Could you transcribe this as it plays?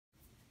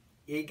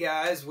Hey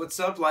guys, what's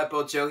up?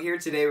 Lightboltjoe here.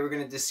 Today we're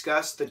going to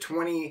discuss the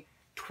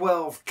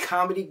 2012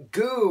 comedy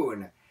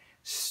Goon,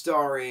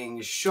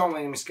 starring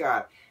Sean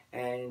Scott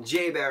and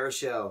Jay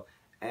Baruchel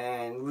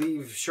and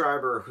Liev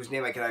Schreiber, whose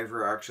name I can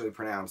never actually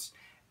pronounce,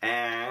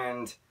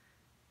 and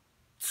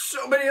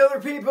so many other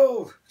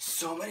people.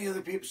 So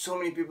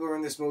many people are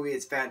in this movie.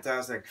 It's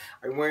fantastic.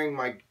 I'm wearing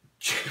my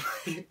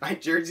jersey,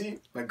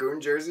 my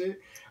Goon jersey.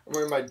 I'm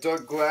wearing my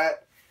Doug Glatt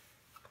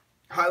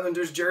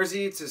Highlanders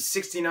jersey. It's a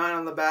 69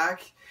 on the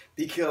back.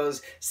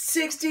 Because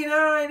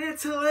 69,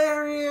 it's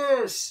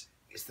hilarious!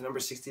 Is the number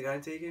 69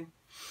 taken?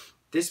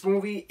 This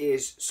movie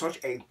is such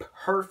a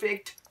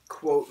perfect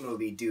quote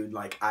movie, dude.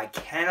 Like, I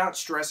cannot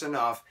stress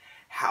enough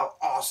how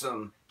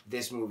awesome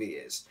this movie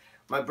is.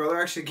 My brother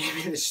actually gave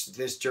me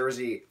this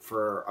jersey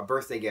for a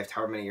birthday gift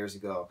however many years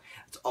ago.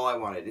 That's all I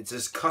wanted. It's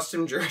this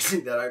custom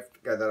jersey that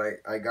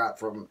I got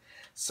from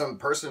some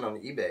person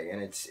on eBay.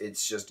 And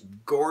it's just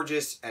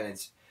gorgeous and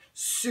it's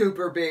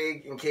super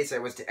big in case I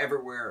was to ever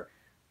wear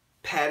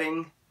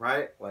padding,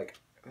 right? Like,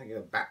 I think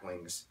of bat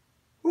wings.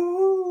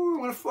 Ooh, I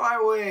want to fly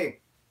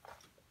away.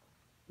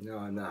 No,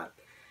 I'm not.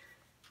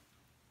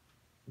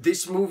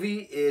 This movie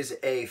is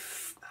a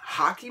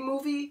hockey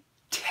movie,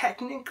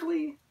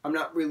 technically. I'm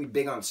not really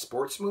big on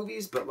sports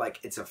movies, but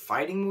like, it's a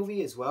fighting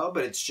movie as well,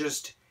 but it's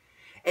just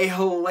a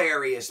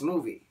hilarious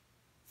movie.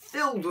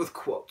 Filled with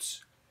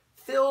quotes.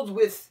 Filled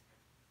with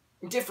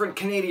different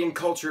Canadian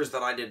cultures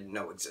that I didn't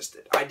know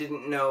existed. I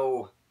didn't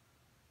know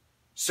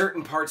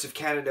certain parts of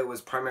Canada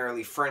was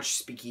primarily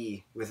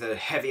French-speaking with a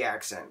heavy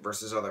accent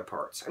versus other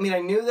parts. I mean, I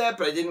knew that,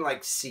 but I didn't,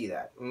 like, see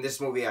that. In this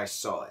movie, I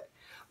saw it.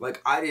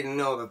 Like, I didn't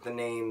know that the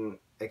name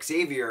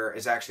Xavier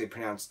is actually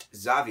pronounced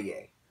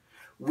Xavier,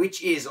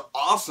 which is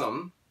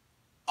awesome.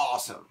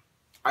 Awesome.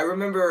 I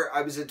remember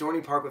I was at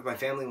Dorney Park with my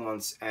family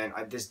once, and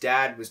this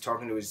dad was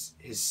talking to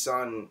his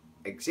son,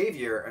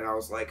 Xavier, and I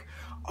was like,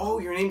 oh,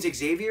 your name's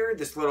Xavier?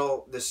 This,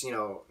 you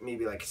know,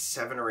 maybe like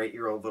 7 or 8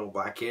 year old little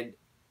black kid.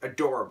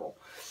 Adorable.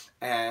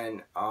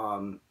 And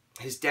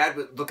his dad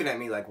was looking at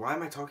me like, why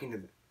am I talking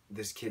to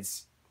this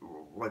kid's,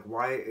 like,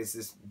 why is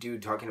this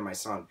dude talking to my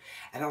son?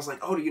 And I was like,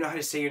 oh, do you know how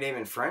to say your name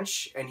in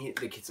French? And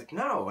the kid's like,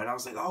 no. And I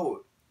was like,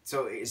 oh,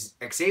 so is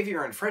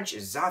Xavier in French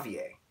is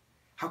Xavier.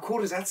 How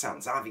cool does that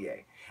sound,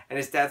 Xavier? And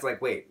his dad's like,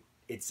 wait,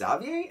 it's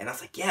Xavier? And I was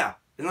like, yeah,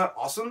 isn't that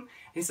awesome? And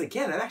he's like,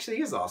 yeah, that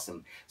actually is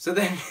awesome. So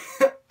then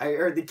I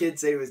heard the kid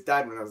say to his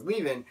dad when I was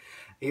leaving,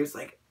 he was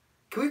like,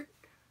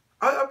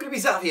 I'm going to be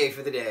Xavier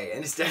for the day.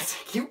 And his dad's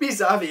like, you be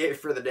Xavier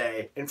for the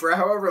day. And for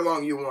however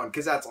long you want,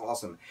 because that's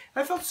awesome.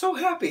 And I felt so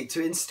happy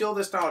to instill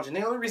this knowledge. And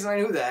the only reason I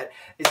knew that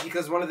is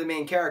because one of the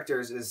main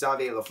characters is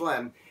Xavier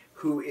Laflamme,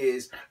 who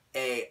is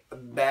a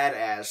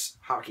badass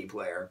hockey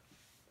player.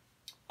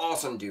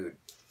 Awesome dude.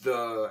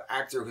 The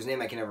actor, whose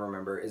name I can never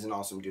remember, is an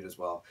awesome dude as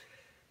well.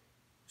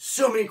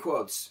 So many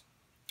quotes.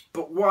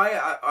 But why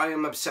I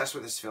am obsessed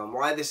with this film,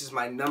 why this is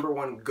my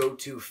 #1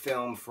 go-to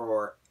film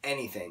for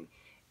anything,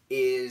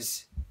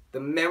 is the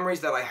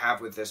memories that I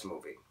have with this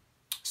movie.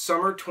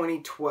 Summer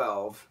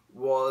 2012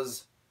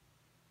 was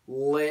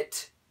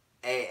lit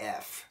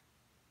AF.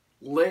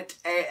 Lit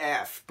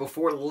AF.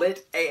 Before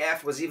lit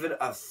AF was even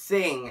a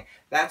thing,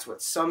 that's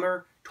what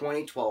summer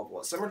 2012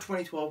 was. Summer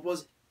 2012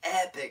 was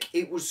epic.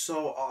 It was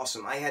so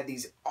awesome. I had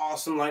these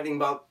awesome lightning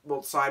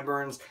bolt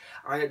sideburns.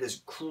 I had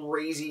this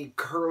crazy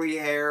curly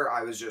hair.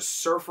 I was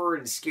just surfer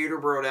and skater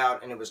broed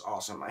out, and it was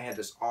awesome. I had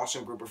this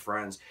awesome group of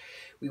friends.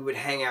 We would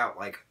hang out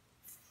like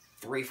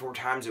 3-4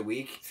 times a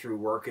week through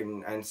work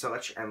and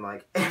such, and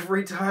like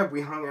every time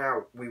we hung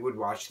out, we would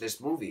watch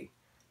this movie.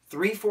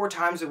 3-4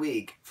 times a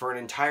week for an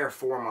entire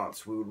 4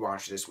 months, we would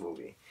watch this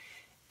movie.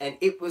 And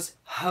it was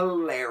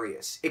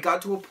hilarious. It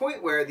got to a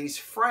point where these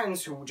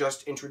friends who were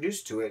just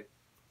introduced to it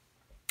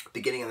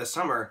beginning of the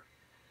summer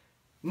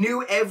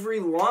knew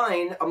every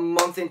line a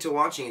month into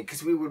watching it,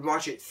 because we would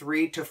watch it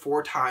 3 to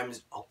 4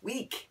 times a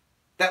week.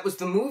 That was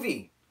the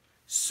movie.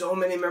 So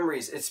many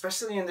memories,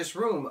 especially in this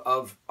room,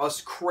 of us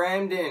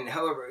crammed in,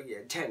 however,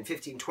 10,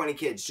 15, 20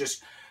 kids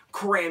just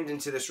crammed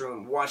into this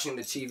room watching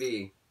the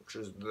TV, which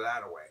was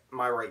that way,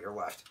 my right, your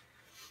left.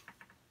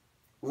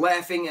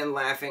 Laughing and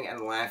laughing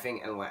and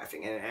laughing and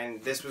laughing.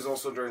 And this was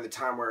also during the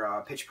time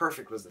where Pitch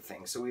Perfect was the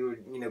thing. So we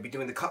would, you know, be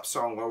doing the cup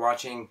song while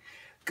watching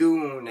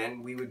Goon,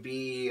 and we would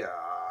be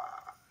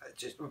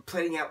just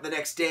playing out the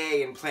next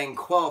day and playing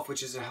Quelf,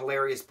 which is a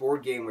hilarious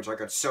board game, which I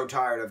got so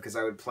tired of because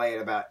I would play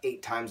it about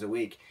 8 times a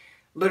week.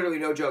 Literally,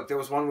 no joke. There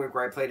was one week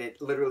where I played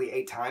it literally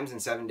 8 times in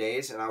 7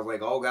 days, and I was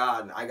like, oh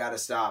God, I gotta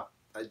stop.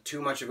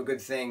 Too much of a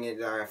good thing. It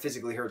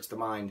physically hurts the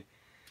mind.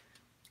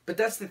 But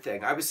that's the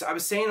thing. I was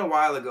saying a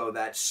while ago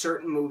that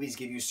certain movies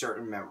give you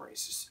certain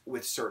memories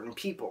with certain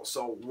people.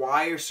 So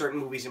why are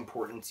certain movies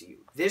important to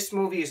you? This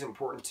movie is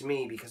important to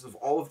me because of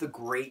all of the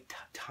great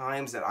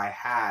times that I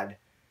had,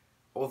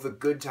 all of the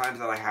good times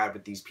that I had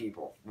with these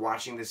people.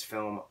 Watching this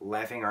film,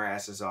 laughing our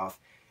asses off,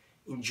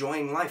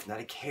 enjoying life, not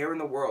a care in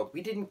the world.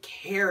 We didn't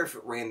care if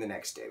it rained the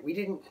next day. We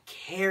didn't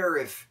care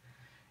if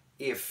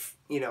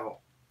you know,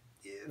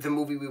 the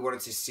movie we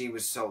wanted to see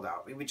was sold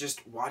out. We would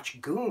just watch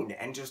Goon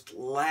and just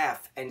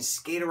laugh and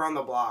skate around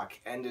the block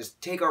and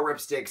just take our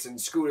ripsticks and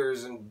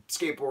scooters and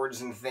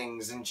skateboards and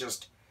things and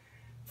just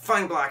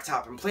find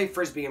blacktop and play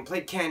frisbee and play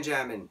can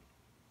jam, and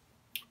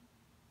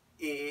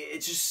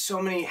it's just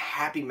so many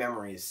happy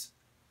memories.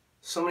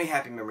 So many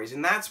happy memories.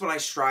 And that's what I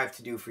strive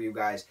to do for you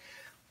guys.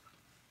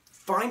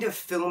 Find a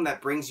film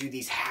that brings you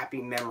these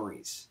happy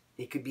memories.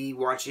 It could be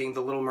watching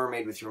The Little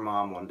Mermaid with your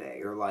mom one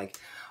day, or like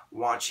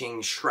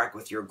watching Shrek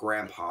with your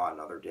grandpa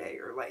another day,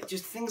 or like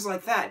just things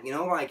like that, you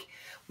know, like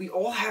we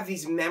all have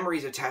these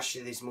memories attached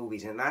to these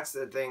movies, and that's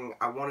the thing.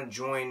 I want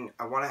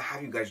to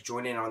have you guys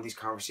join in on these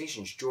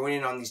conversations, join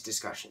in on these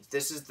discussions.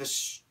 This is the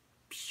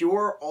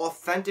pure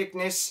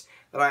authenticness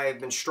that I have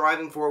been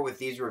striving for with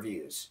these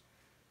reviews.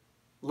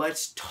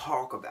 Let's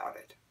talk about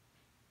it.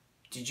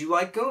 Did you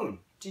like Goon?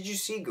 Did you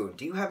see Goon?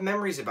 Do you have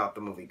memories about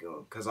the movie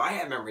Goon? Because I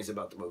have memories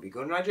about the movie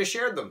Goon, and I just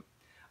shared them.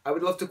 I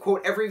would love to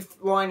quote every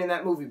line in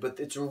that movie, but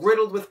it's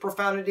riddled with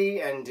profanity,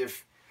 and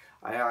if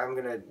I'm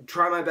going to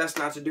try my best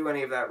not to do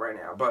any of that right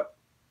now. But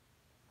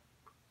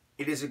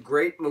it is a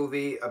great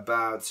movie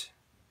about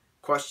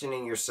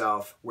questioning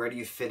yourself. Where do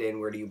you fit in?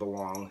 Where do you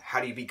belong?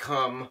 How do you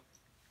become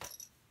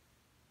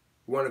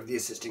one of the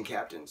assistant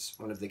captains?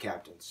 One of the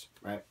captains,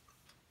 right?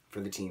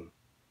 For the team.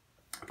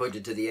 I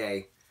pointed to the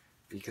A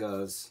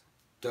because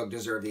Doug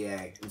deserved the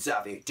A, and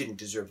Xavier didn't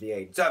deserve the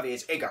A.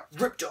 Xavier's A got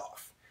ripped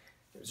off.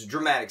 It was a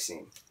dramatic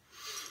scene.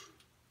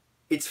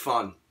 It's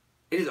fun.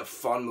 It is a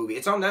fun movie.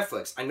 It's on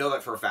Netflix. I know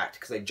that for a fact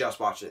because I just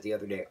watched it the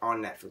other day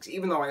on Netflix,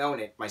 even though I own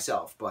it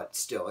myself, but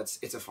still,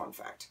 it's a fun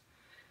fact.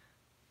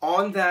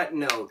 On that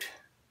note,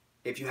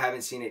 if you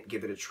haven't seen it,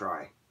 give it a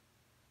try,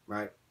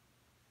 right?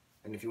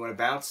 And if you want to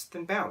bounce,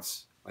 then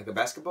bounce. Like a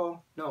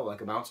basketball? No,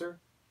 like a bouncer?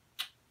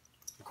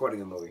 I'm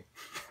quoting a movie.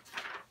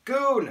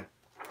 Goon!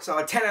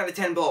 So 10 out of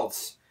 10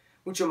 bolts.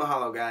 Mucho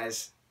mahalo,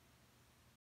 guys.